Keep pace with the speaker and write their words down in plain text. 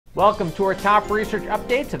Welcome to our top research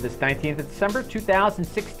updates of this 19th of December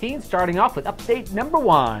 2016, starting off with update number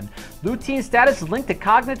 1. Lutein status is linked to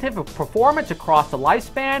cognitive performance across the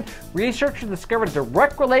lifespan. Researchers discovered a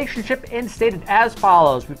direct relationship and stated as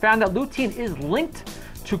follows. We found that lutein is linked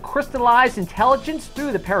to crystallized intelligence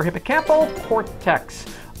through the parahippocampal cortex.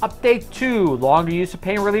 Update 2. Longer use of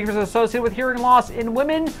pain relievers associated with hearing loss in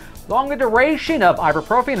women. Longer duration of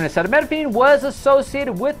ibuprofen and acetaminophen was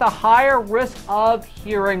associated with a higher risk of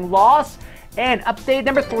hearing loss. And update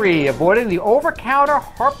number 3, avoiding the over-counter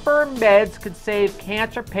heartburn meds could save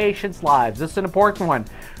cancer patients' lives. This is an important one.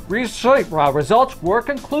 Results were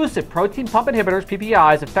conclusive. Protein pump inhibitors,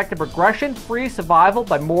 PPIs, affected progression-free survival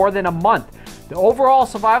by more than a month. The overall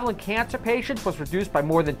survival in cancer patients was reduced by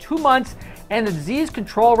more than 2 months, and the disease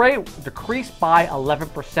control rate decreased by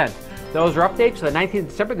 11%. Those are updates for the 19th of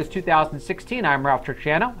December, 2016. I'm Ralph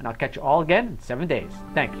Turchiano, and I'll catch you all again in 7 days.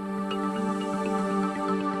 Thank you.